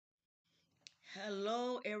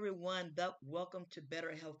Hello, everyone. Welcome to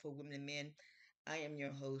Better Health for Women and Men. I am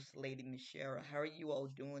your host, Lady Michelle. How are you all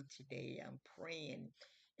doing today? I'm praying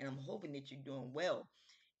and I'm hoping that you're doing well.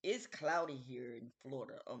 It's cloudy here in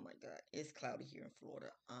Florida. Oh my God, it's cloudy here in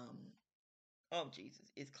Florida. Oh Jesus,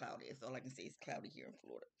 it's cloudy. That's all I can say. It's cloudy here in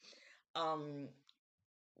Florida. Um,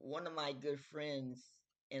 one of my good friends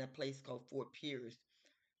in a place called Fort Pierce,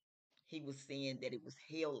 he was saying that it was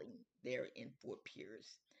hailing there in Fort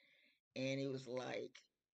Pierce, and it was like,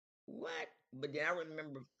 what? But then I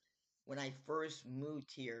remember when I first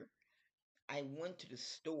moved here, I went to the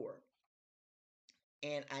store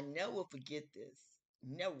and I never will forget this.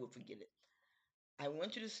 Never will forget it. I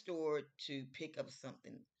went to the store to pick up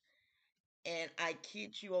something and I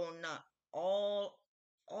kid you all not, all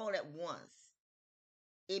all at once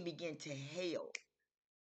it began to hail.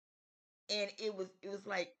 And it was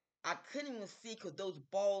like I couldn't even see because those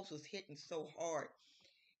balls was hitting so hard.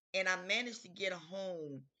 And I managed to get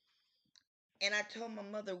home and I told my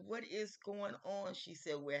mother, what is going on? She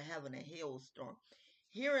said, we're having a hailstorm.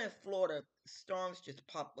 Here in Florida, storms just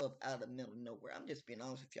pop up out of the middle of nowhere. I'm just being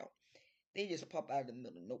honest with y'all. They just pop out of the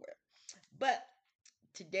middle of nowhere. But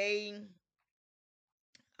today,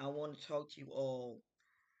 I want to talk to you all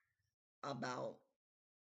about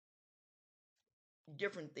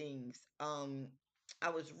different things. I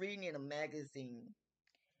was reading in a magazine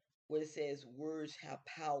where it says words have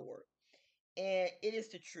power. And it is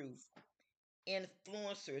the truth.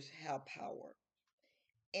 Influencers have power.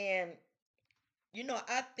 And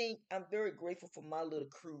I think I'm very grateful for my little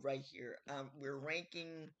crew right here. We're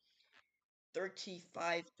ranking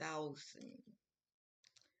 35,000,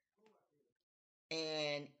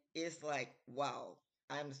 and it's like, wow,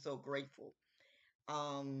 I'm so grateful.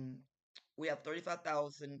 Um, we have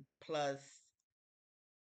 35,000 plus.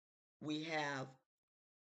 We have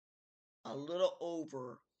a little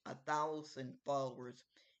over 1,000 followers,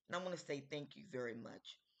 and I want to say thank you very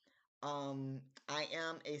much. I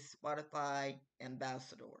am a Spotify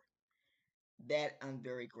ambassador. That I'm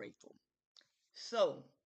very grateful. So,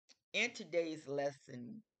 in today's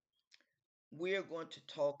lesson, we're going to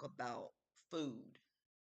talk about food.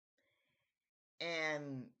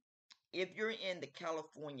 And if you're in the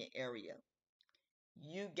California area,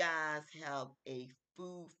 you guys have a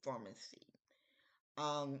food pharmacy.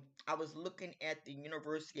 I was looking at the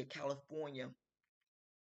University of California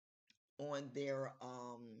on their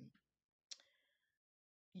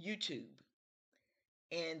YouTube,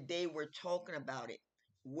 and they were talking about it,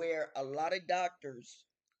 where a lot of doctors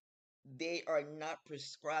they are not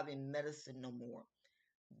prescribing medicine no more.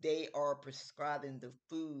 They are prescribing the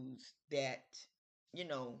foods that you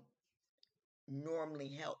know normally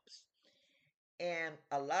helps. And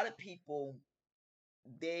a lot of people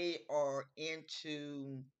they are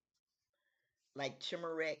into like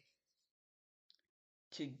turmeric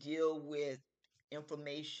to deal with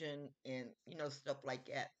inflammation and stuff like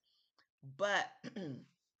that. But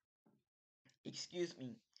excuse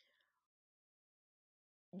me,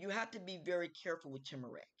 you have to be very careful with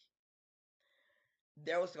turmeric.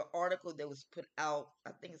 There was an article that was put out,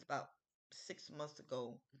 I think it's about 6 months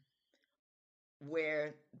ago,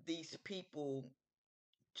 where these people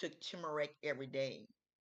took turmeric every day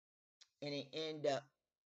and it ended up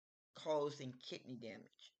causing kidney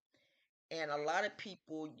damage. And a lot of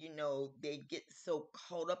people, they get so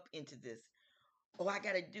caught up into this. Oh, I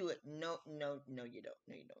gotta do it. No, no, no, you don't.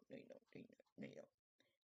 No, you don't. No, you don't. No, you don't. No, you don't.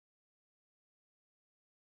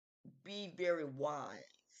 Be very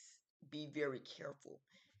wise. Be very careful.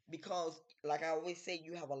 Because, like I always say,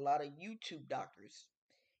 you have a lot of YouTube doctors.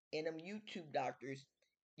 And them YouTube doctors,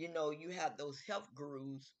 you have those health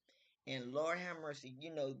gurus. And Lord have mercy,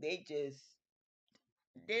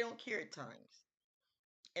 they don't care at times.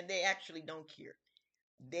 And they actually don't care.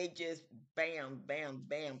 They just bam, bam,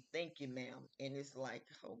 bam, thank you, ma'am. And it's like,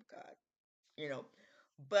 oh God, you know.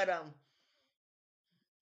 But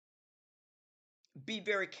be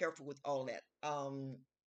very careful with all that.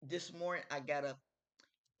 This morning I got up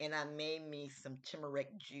and I made me some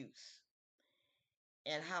turmeric juice.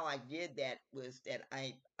 And how I did that was that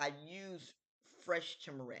I used fresh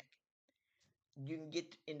turmeric. You can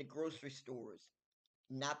get in the grocery stores,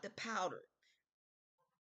 not the powder,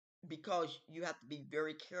 because you have to be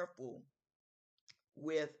very careful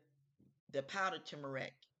with the powdered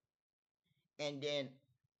turmeric and then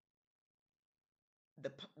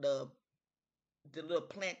the the the little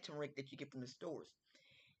plant turmeric that you get from the stores.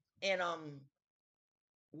 And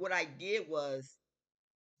what I did was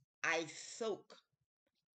I soak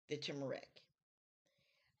the turmeric.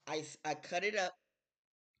 I cut it up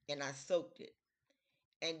and I soaked it.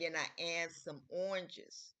 And then I add some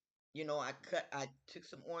oranges. I took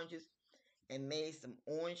some oranges and made some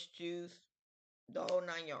orange juice, the whole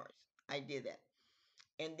 9 yards. I did that.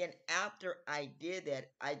 And then after I did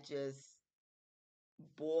that, I just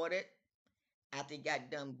boiled it. After it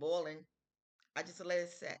got done boiling, I just let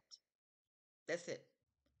it set. That's it.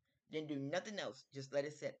 Didn't do nothing else. Just let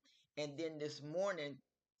it set. And then this morning,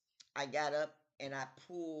 I got up and I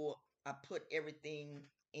put everything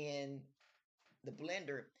in the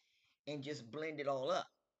blender and just blend it all up.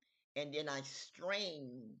 And then I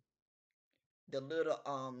strained the little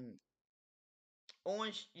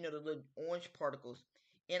orange, the little orange particles,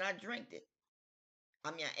 and I drank it.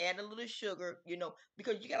 I mean, I add a little sugar,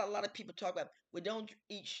 because you got a lot of people talk about, we don't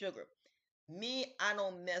eat sugar. Me, I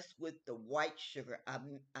don't mess with the white sugar. I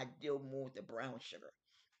deal more with the brown sugar.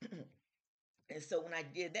 And so when I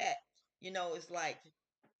did that, it's like,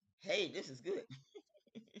 hey, this is good.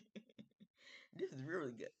 This is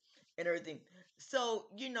really good and everything. So,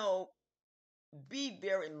 be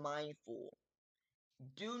very mindful.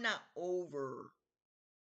 Do not overdo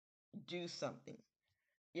something.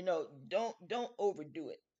 Don't overdo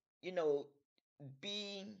it. You know,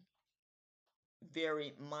 be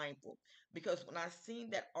very mindful, because when I seen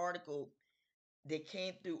that article that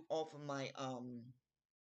came through off of my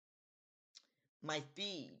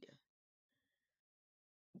feed,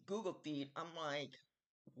 Google feed, I'm like,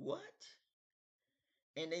 what?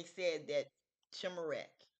 And they said that turmeric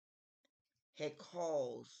had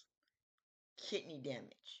caused kidney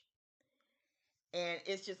damage. And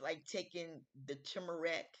it's just like taking the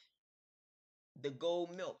turmeric, the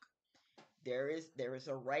gold milk. There is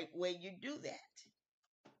a right way you do that.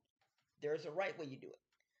 There's a right way you do it.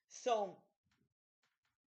 So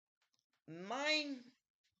my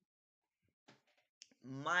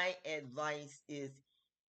my advice is,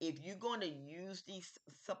 if you're going to use these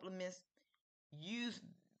supplements, use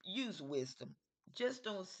use wisdom. Just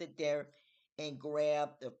don't sit there and grab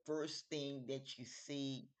the first thing that you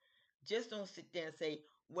see. Just don't sit there and say,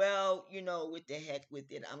 well, what the heck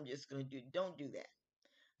with it, I'm just going to do it. Don't do that.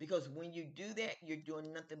 Because when you do that, you're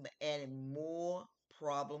doing nothing but adding more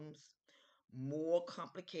problems, more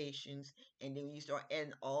complications. And then when you start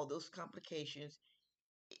adding all those complications,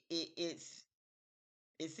 it's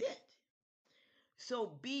it.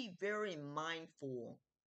 So be very mindful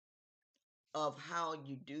of how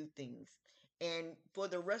you do things. And for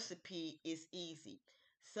the recipe, it's easy.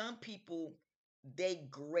 Some people, they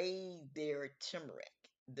grade their turmeric,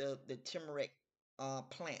 the turmeric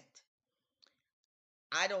plant.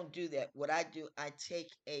 I don't do that. What I do, I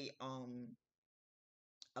take a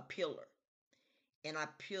peeler and I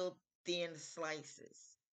peel thin slices,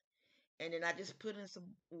 and then I just put in some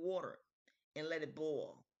water and let it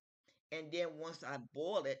boil. And then once I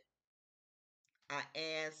boil it, I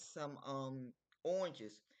add some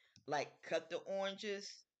oranges. Like, cut the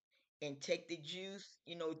oranges and take the juice.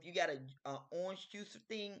 If you got a orange juice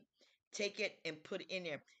thing, take it and put it in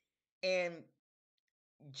there, and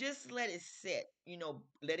just let it sit.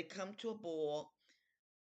 Let it come to a boil,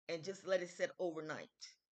 and just let it sit overnight.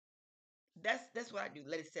 That's what I do.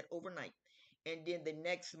 Let it sit overnight, and then the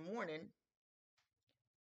next morning,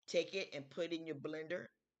 take it and put it in your blender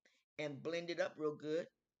and blend it up real good.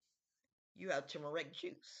 You have turmeric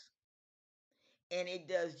juice, and it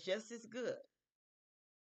does just as good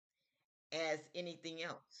as anything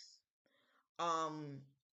else. Um,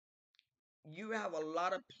 you have a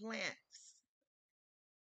lot of plants.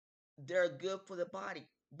 They're good for the body,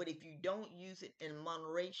 but if you don't use it in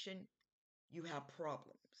moderation, you have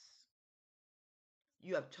problems.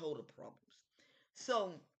 You have total problems.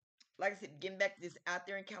 So, like I said, getting back to this, out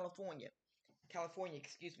there in California,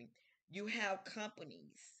 excuse me, you have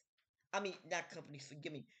companies. I mean, not companies,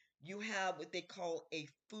 forgive me. You have what they call a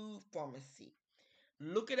food pharmacy.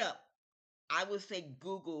 Look it up. I would say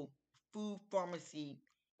Google food pharmacy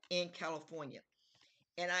in California.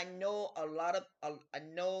 And I know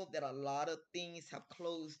that a lot of things have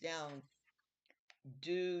closed down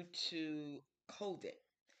due to COVID.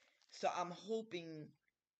 So I'm hoping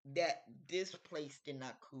that this place did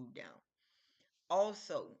not cool down.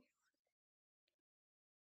 Also,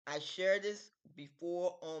 I shared this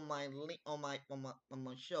before on my link on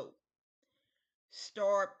my show.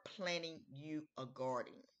 Start planting you a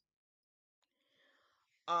garden.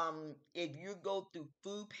 If you go through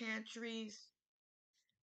food pantries,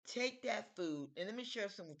 take that food, and let me share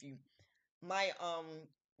some with you. My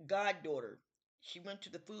goddaughter, she went to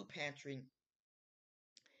the food pantry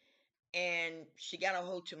and she got a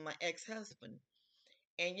hold to my ex-husband.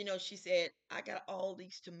 And she said, I got all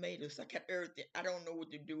these tomatoes. I got everything. I don't know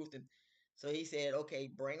what to do with them. So he said,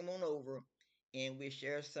 okay, bring them on over and we'll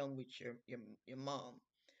share some with your mom.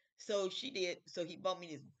 So she did. So he bought me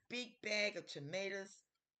this big bag of tomatoes.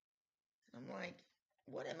 I'm like,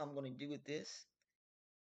 what am I going to do with this?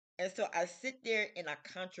 And so I sit there and I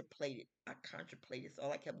contemplated. I contemplated. So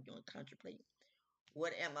all I kept doing, contemplating.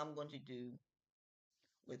 What am I going to do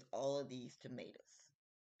with all of these tomatoes?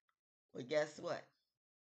 Well, guess what?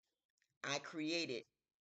 I created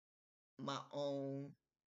my own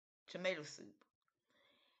tomato soup.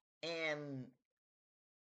 And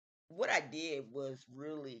what I did was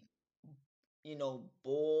really,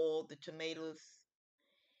 boil the tomatoes.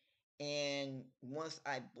 And once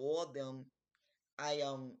I boiled them, I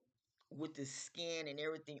with the skin and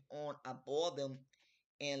everything on, I boiled them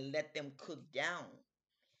and let them cook down.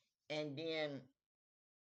 And then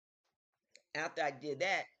after I did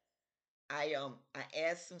that, I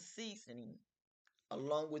add some seasoning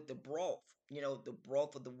along with the broth, the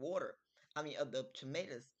broth of the water. I mean of the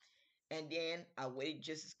tomatoes. And then I waited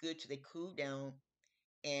just as good till they cool down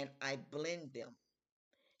and I blend them.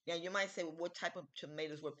 Now you might say, well, what type of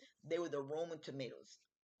tomatoes were they? Were the Roman tomatoes.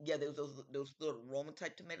 Yeah, there was those little Roman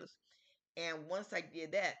type tomatoes. And once I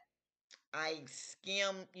did that, I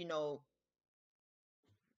skimmed,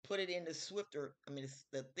 put it in the Swifter, I mean it's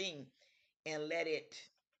the thing, and let it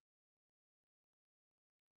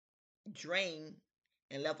drain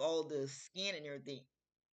and left all the skin and everything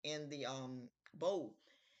in the bowl.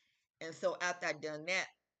 And so after I done that,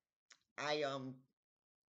 I um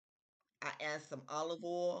I add some olive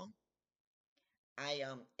oil. I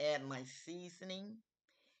add my seasoning.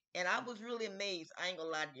 And I was really amazed. I ain't gonna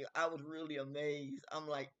lie to you. I was really amazed. I'm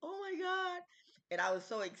like, oh my God. And I was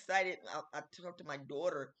so excited. I talked to my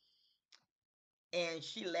daughter and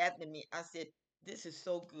she laughed at me. I said, this is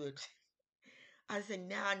so good. I said,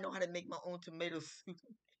 now I know how to make my own tomato soup.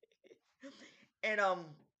 And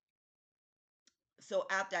so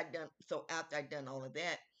after I done all of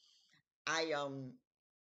that, I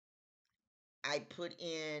I put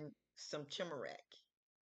in some turmeric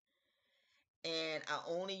and I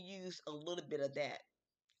only use a little bit of that.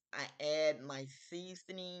 I add my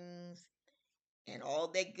seasonings and all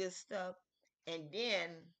that good stuff. And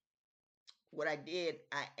then what I did,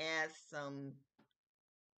 I add some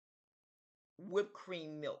whipped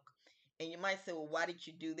cream milk. And you might say, well, why did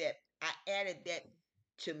you do that? I added that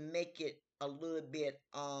to make it a little bit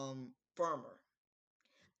firmer.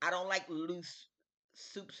 I don't like loose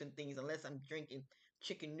soups and things unless I'm drinking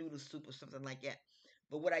chicken noodle soup or something like that.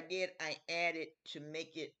 But what I did, I added to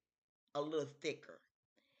make it a little thicker.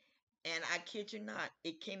 And I kid you not,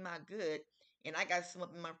 it came out good. And I got some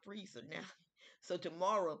up in my freezer now. So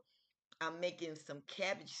tomorrow I'm making some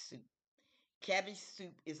cabbage soup. Cabbage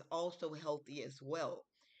soup is also healthy as well,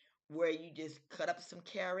 where you just cut up some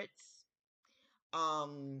carrots,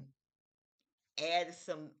 um, add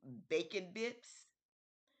some bacon bits,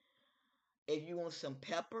 if you want some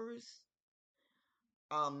peppers,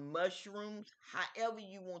 mushrooms, however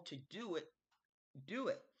you want to do it, do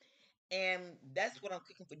it. And that's what I'm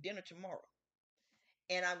cooking for dinner tomorrow.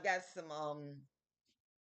 And I've got some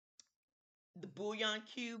the bouillon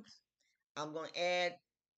cubes. I'm gonna add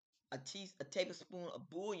a tablespoon of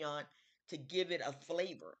bouillon to give it a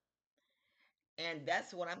flavor. And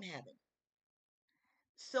that's what I'm having.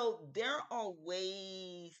 So there are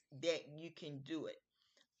ways that you can do it.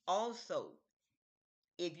 Also,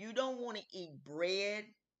 if you don't want to eat bread,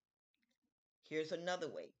 here's another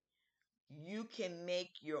way. You can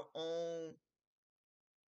make your own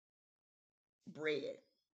bread.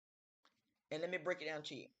 And let me break it down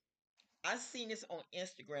to you. I've seen this on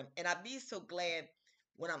Instagram, and I'd be so glad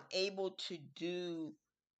when I'm able to do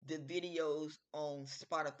the videos on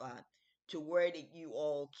Spotify to where that you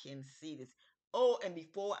all can see this. Oh, and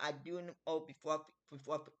before I do,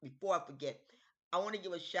 before I forget, I want to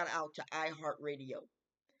give a shout out to iHeartRadio.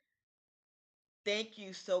 Thank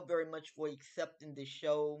you so very much for accepting the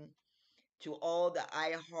show. To all the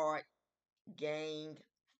iHeart gang,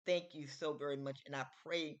 thank you so very much, and I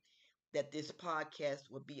pray that this podcast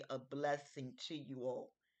will be a blessing to you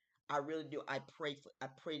all. I really do. I pray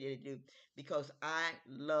that it do because I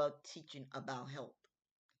love teaching about health.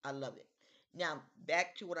 I love it. Now,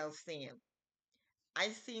 back to what I was saying. I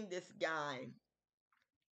seen this guy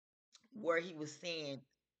where he was saying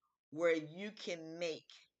where you can make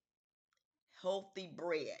healthy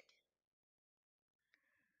bread.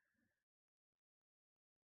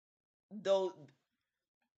 Though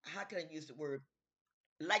how can I use the word?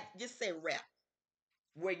 Like just say wrap.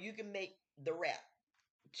 Where you can make the wrap.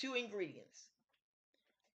 Two ingredients.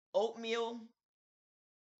 Oatmeal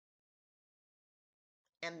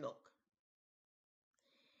and milk.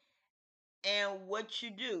 And what you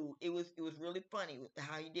do, it was really funny with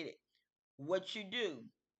how he did it. What you do,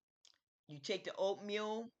 you take the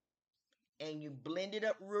oatmeal and you blend it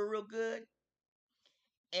up real good,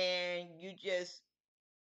 and and you just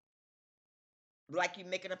like you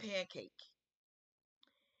making a pancake.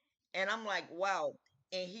 And I'm like, wow.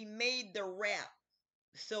 And he made the wrap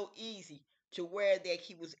so easy to where that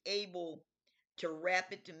he was able to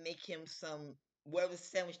wrap it to make him some whatever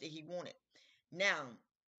sandwich that he wanted. Now,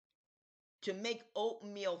 to make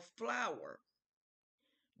oatmeal flour,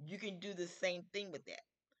 you can do the same thing with that.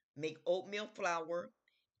 Make oatmeal flour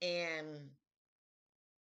and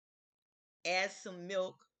add some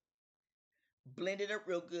milk, blend it up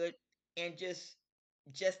real good, and just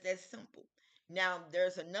that simple. Now,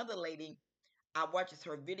 there's another lady I watches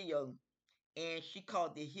her video, and she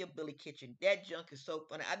called the Hillbilly Kitchen. That junk is so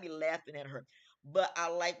funny. I be laughing at her, but I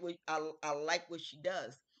like what she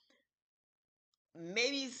does.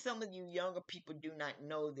 Maybe some of you younger people do not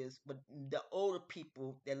know this, but the older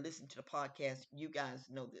people that listen to the podcast, you guys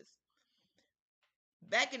know this.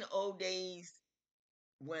 Back in the old days,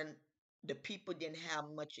 when the people didn't have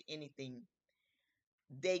much of anything,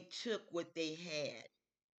 they took what they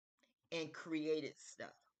had and created stuff.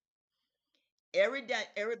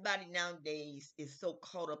 Everybody nowadays is so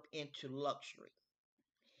caught up into luxury.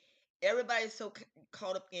 Everybody's so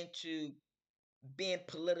caught up into being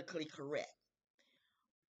politically correct.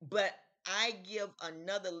 But I give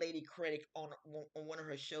another lady credit on one of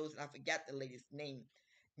her shows, and I forgot the lady's name,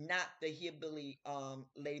 not the hillbilly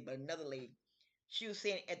lady, but another lady. She was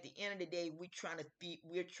saying at the end of the day, we're trying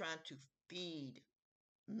to feed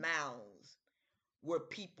mouths where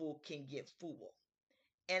people can get full.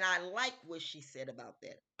 And I like what she said about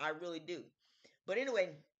that. I really do. But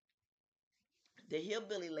anyway, the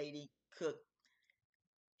hillbilly lady cooked.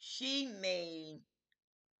 She made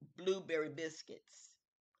blueberry biscuits,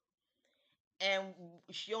 and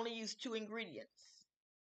she only used two ingredients.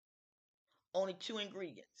 Only two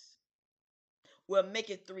ingredients. Well, make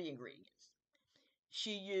it three ingredients.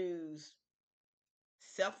 She used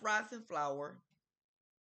self-rising flour,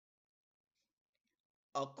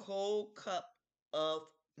 a cold cup of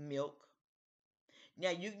milk.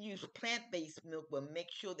 Now you can use plant-based milk, but make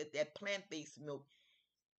sure that that plant-based milk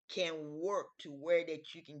can work to where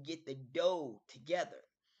that you can get the dough together.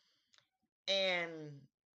 And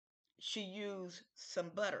she used some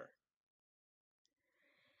butter.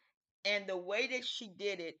 And the way that she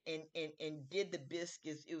did it and did the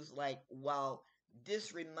biscuits, it was like, wow,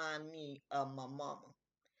 this remind me of my mama.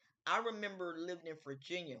 I remember living in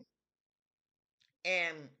Virginia,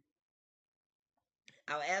 and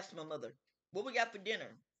I asked my mother, what we got for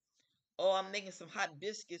dinner? Oh, I'm making some hot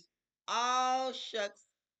biscuits. Oh, shucks.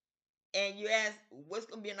 And you ask, what's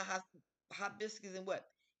going to be in the hot biscuits and what?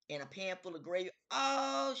 In a pan full of gravy.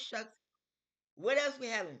 Oh, shucks. What else we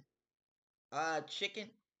having? Chicken.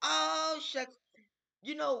 Oh, shucks.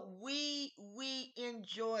 You know, we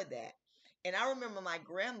enjoy that. And I remember my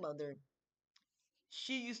grandmother,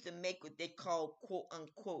 she used to make what they call quote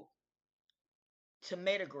unquote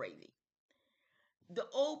tomato gravy. The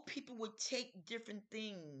old people would take different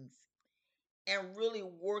things and really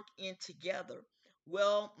work in together.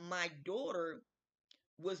 Well, my daughter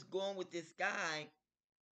was going with this guy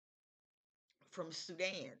from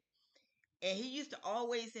Sudan, and he used to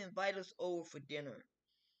always invite us over for dinner.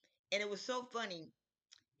 And it was so funny.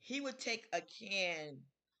 He would take a can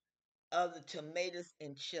of the tomatoes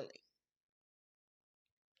and chili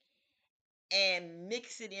and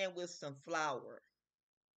mix it in with some flour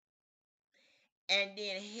and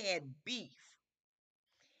then had beef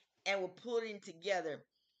and would put it in together.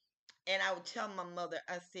 And I would tell my mother,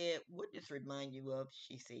 I said, what does this remind you of?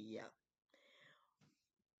 She said, yeah.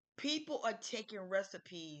 People are taking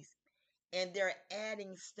recipes and they're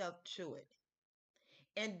adding stuff to it.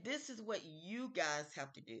 And this is what you guys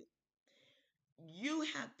have to do. You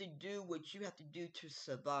have to do what you have to do to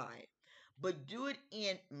survive, but do it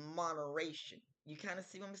in moderation. You kind of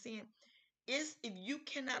see what I'm saying? It's if you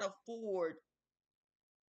cannot afford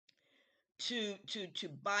to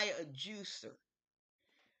buy a juicer,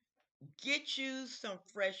 get you some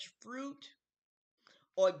fresh fruit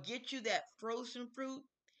or get you that frozen fruit,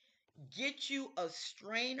 get you a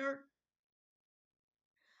strainer.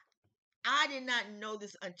 I did not know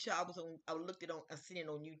this until I looked it on, I seen it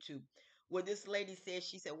on YouTube, where this lady said,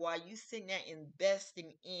 she said, "Why you sitting there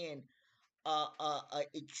investing in a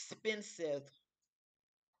expensive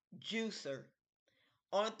juicer?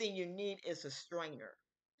 Only thing you need is a strainer."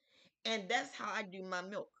 And that's how I do my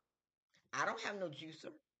milk. I don't have no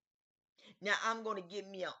juicer. Now I'm gonna get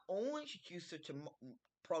me an orange juicer to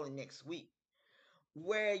probably next week,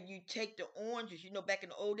 where you take the oranges. You know, back in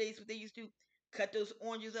the old days, what they used to do, cut those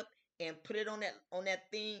oranges up and put it on that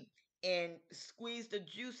thing and squeeze the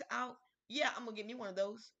juice out. Yeah, I'm gonna get me one of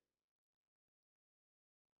those.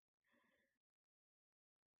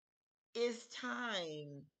 It's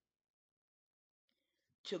time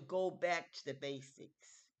to go back to the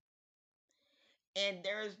basics. And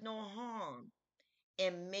there is no harm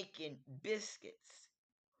in making biscuits.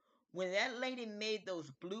 When that lady made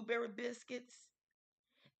those blueberry biscuits,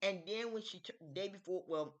 and then when day before,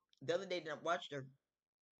 well, the other day that I watched her,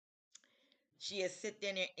 she had sit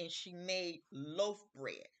there and she made loaf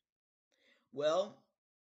bread. Well,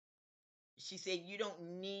 she said you don't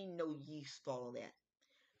need no yeast for all that.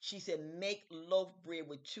 She said make loaf bread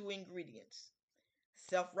with two ingredients: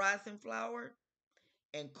 self-rising flour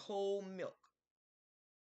and cold milk.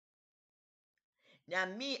 Now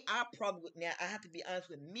me, I probably would, now I have to be honest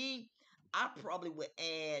with me, I probably would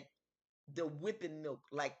add the whipping milk,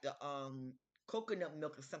 like the coconut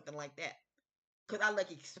milk or something like that. Cause I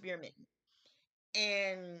like experimenting.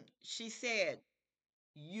 And she said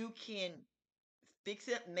you can fix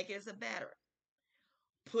it, make it as a batter,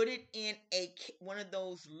 put it in one of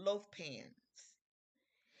those loaf pans,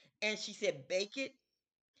 and she said bake it,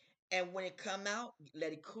 and when it come out,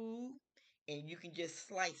 let it cool, and you can just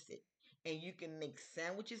slice it, and you can make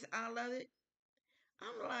sandwiches out of it.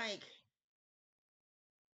 I'm like,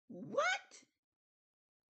 what?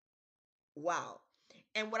 Wow.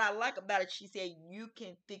 And what I like about it, she said you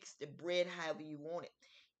can fix the bread however you want it.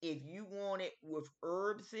 If you want it with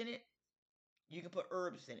herbs in it, you can put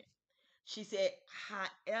herbs in it. She said,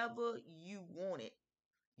 however you want it,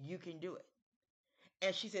 you can do it.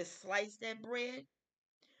 And she said, slice that bread,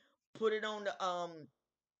 put it on the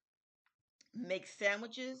make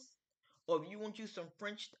sandwiches, or if you want to use some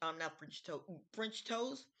not French toast, French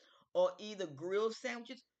toast, or either grilled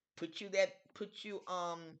sandwiches, put you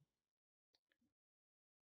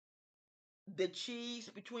the cheese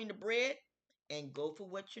between the bread, and go for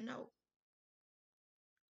what you know.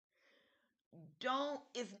 Don't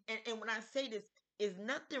is and when I say this, is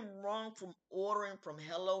nothing wrong from ordering from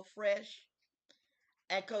HelloFresh.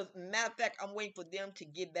 And cause matter of fact, I'm waiting for them to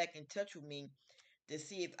get back in touch with me to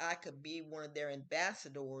see if I could be one of their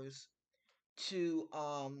ambassadors to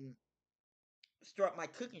start my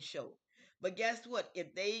cooking show. But guess what?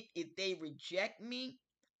 If they reject me,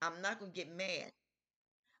 I'm not gonna get mad.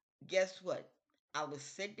 Guess what? I will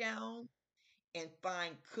sit down and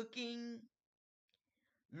find cooking,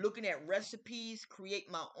 looking at recipes,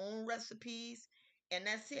 create my own recipes, and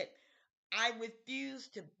that's it. I refuse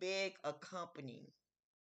to beg a company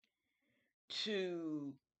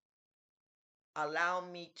to allow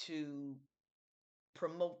me to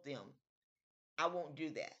promote them. I won't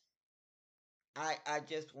do that. I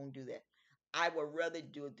just won't do that. I would rather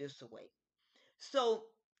do it this way. So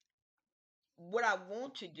what I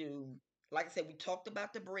want to do, like I said, we talked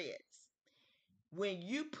about the breads. When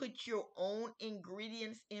you put your own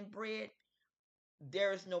ingredients in bread,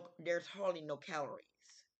 there's hardly no calories.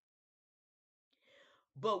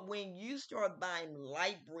 But when you start buying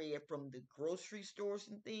light bread from the grocery stores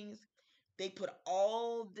and things, they put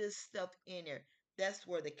all this stuff in there. That's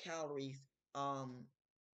where the calories um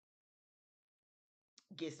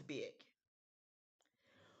gets big.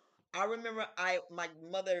 I remember I my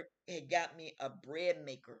mother had got me a bread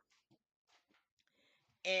maker,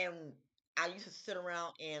 and I used to sit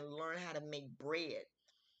around and learn how to make bread.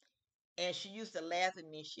 And she used to laugh at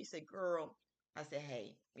me. She said, "Girl," I said,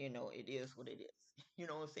 "Hey, it is what it is." You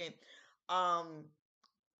know what I'm saying? Um,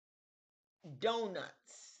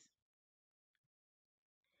 Donuts.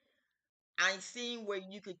 I seen where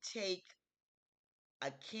you could take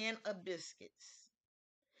a can of biscuits.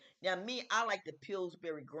 Now, me, I like the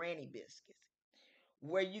Pillsbury Granny biscuits,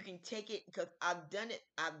 where you can take it because I've done it.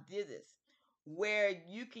 I did this, where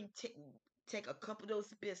you can take a couple of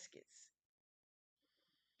those biscuits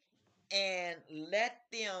and let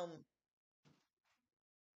them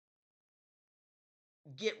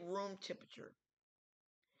get room temperature,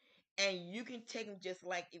 and you can take them just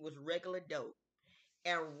like it was regular dough,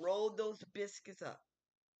 and roll those biscuits up.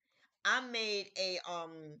 I made a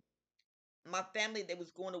my family that was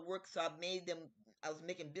going to work, so I made them. I was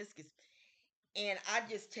making biscuits, and I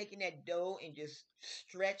just taken that dough and just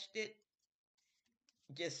stretched it,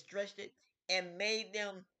 and made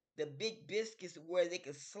them the big biscuits where they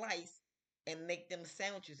could slice and make them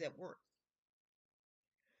sandwiches at work.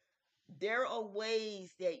 There are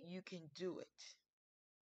ways that you can do it,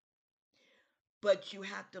 but you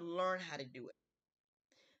have to learn how to do it.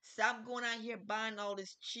 Stop going out here buying all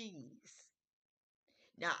this cheese.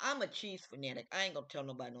 Now, I'm a cheese fanatic. I ain't gonna tell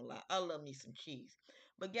nobody no lie. I love me some cheese.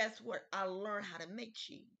 But guess what? I learned how to make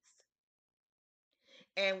cheese.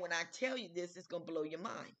 And when I tell you this, it's gonna blow your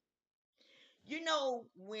mind. You know,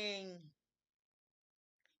 when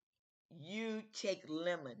you take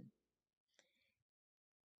lemon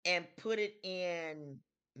and put it in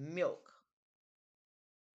milk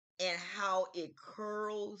and how it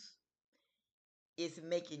curls is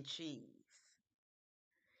making cheese.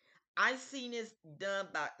 I've seen this done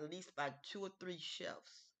by at least by two or three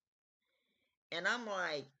chefs. And I'm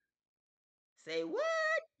like, say what?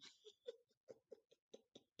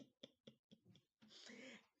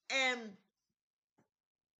 And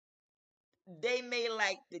they made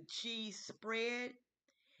like the cheese spread.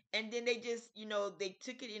 And then they just, they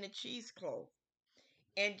took it in a cheesecloth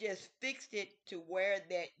and just fixed it to where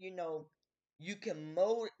that, you can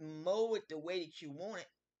mold it the way that you want it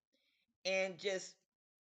and just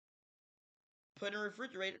put it in the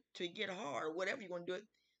refrigerator to get hard or whatever you want to do it.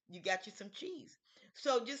 You got you some cheese.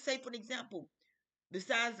 So just say for an example,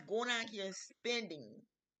 besides going out here and spending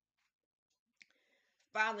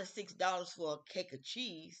 $5 or $6 for a cake of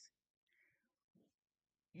cheese,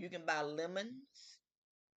 you can buy lemons,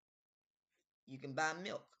 you can buy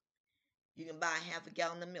milk, you can buy half a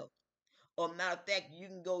gallon of milk. Or matter of fact, you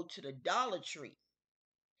can go to the Dollar Tree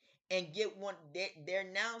and get one. They're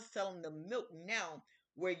now selling the milk now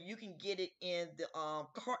where you can get it in the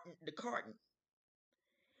carton. The carton.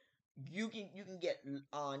 You can get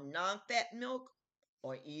non-fat milk,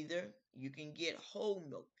 or either you can get whole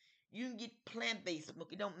milk. You can get plant-based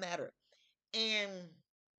milk. It don't matter, and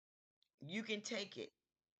you can take it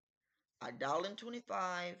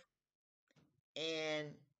 $1.25 and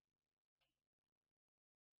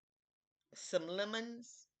some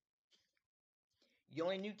lemons. You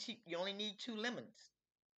only need two lemons.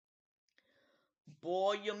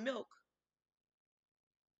 Boil your milk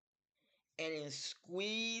and then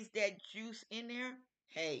squeeze that juice in there.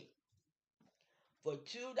 Hey, for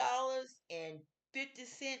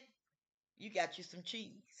 $2.50, you got you some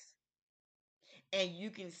cheese. And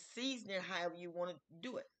you can season it however you want to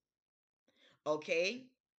do it. Okay?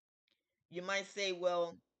 You might say,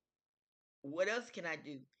 well, what else can I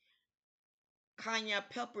do? Cayenne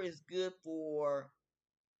pepper is good for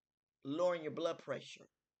lowering your blood pressure.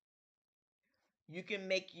 You can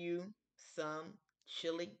make you some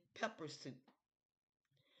chili pepper soup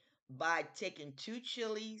by taking two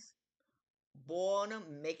chilies, boiling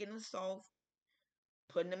them, making them soft,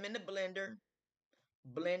 putting them in the blender,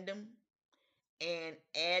 blend them, and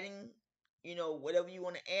adding, whatever you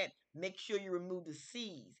want to add. Make sure you remove the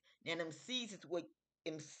seeds. Now, them seeds is what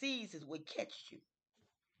catch you.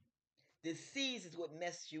 The seeds is what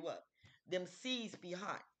messes you up. Them seeds be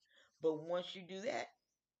hot, but once you do that,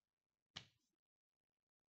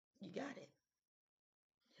 you got it.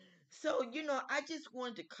 So, I just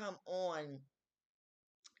wanted to come on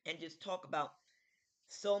and just talk about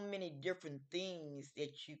so many different things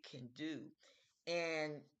that you can do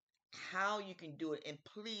and how you can do it. And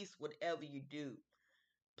please, whatever you do,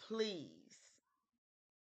 please,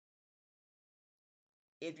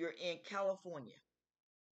 if you're in California,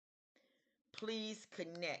 please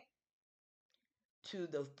connect to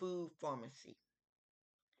the food pharmacy.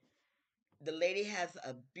 The lady has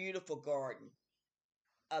a beautiful garden,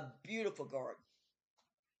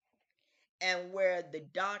 and where the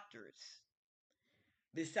doctors,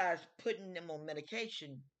 besides putting them on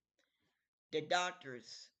medication, the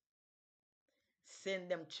doctors send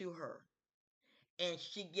them to her, and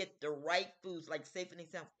she get the right foods, like say for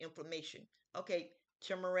example, inflammation. Okay,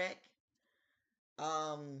 turmeric,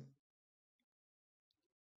 um,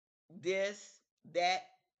 this, that.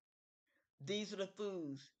 These are the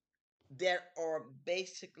foods that are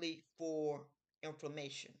basically for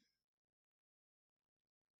inflammation.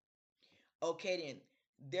 Okay, then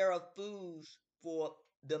there are foods for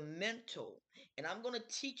the mental, and I'm gonna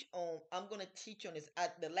teach on this.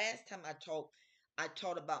 The last time I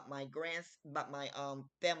taught about my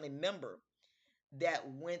family member that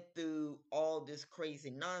went through all this crazy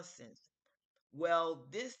nonsense. Well,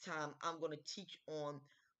 this time I'm gonna teach on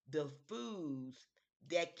the foods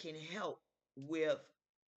that can help with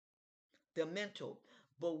the mental.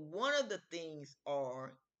 But one of the things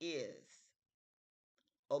is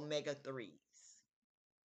omega 3s.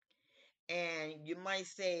 And you might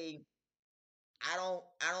say, I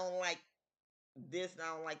don't like this and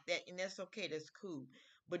I don't like that, and that's okay, that's cool.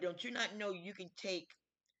 But don't you not know you can take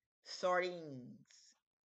sardines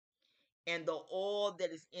and the oil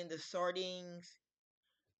that is in the sardines,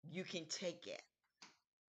 you can take it.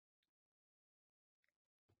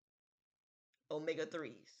 Omega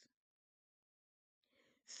 3s.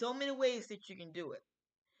 So many ways that you can do it.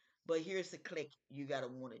 But here's the click, you gotta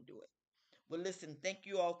want to do it. Well, listen, thank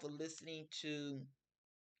you all for listening to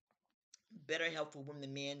Better Health for Women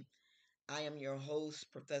and Men. I am your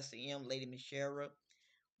host, Professor M. Lady Michelle.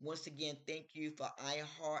 Once again, thank you for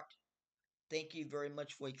iHeart. Thank you very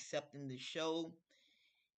much for accepting the show.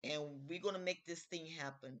 and we're going to make this thing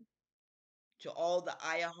happen. To all the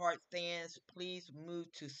iHeart fans, please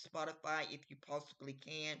move to Spotify if you possibly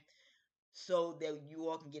can, so that you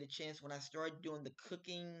all can get a chance when I start doing the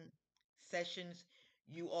cooking sessions.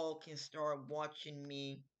 You all can start watching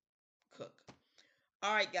me cook.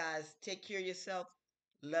 All right, guys, take care of yourself.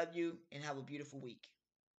 Love you and have a beautiful week.